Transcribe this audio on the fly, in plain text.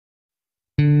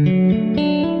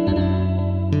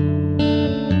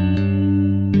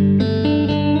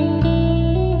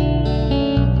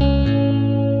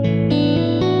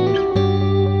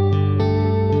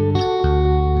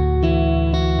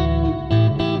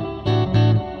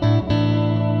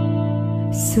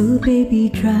So baby,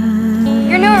 try.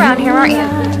 You're new around here, aren't you?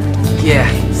 Yeah,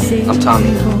 I'm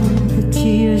Tommy. The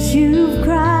tears you've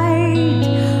cried.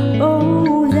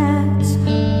 Oh, that's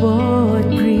what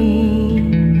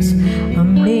dreams are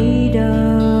made of.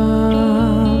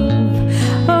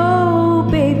 Oh,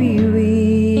 baby,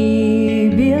 we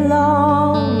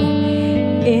belong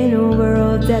in a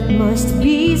world that must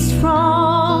be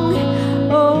strong.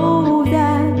 Oh,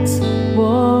 that's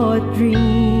what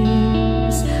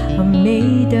dreams are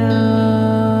made of.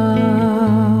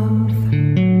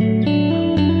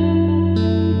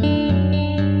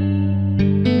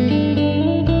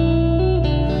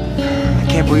 I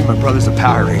can't believe my brother's a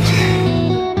Power Ranger.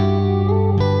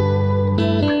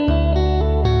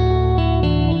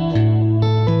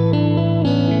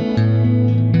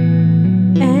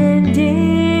 And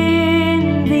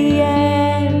in the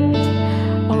end,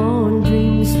 on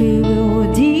dreams we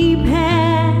will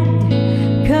depend,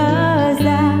 'cause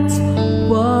that's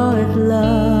what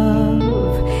love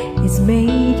is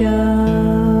made of.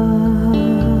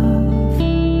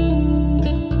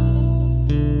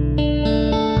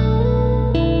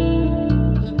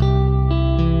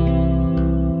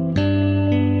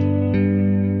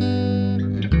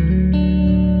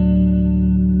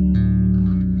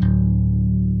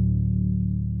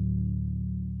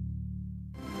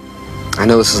 I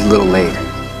know this is a little late,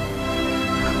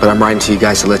 but I'm writing to you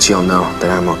guys to let you all know that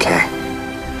I'm okay.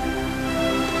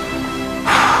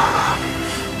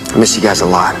 I miss you guys a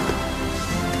lot,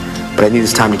 but I need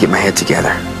this time to get my head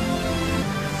together.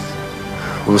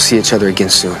 We'll see each other again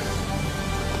soon.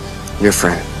 Your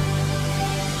friend,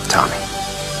 Tommy.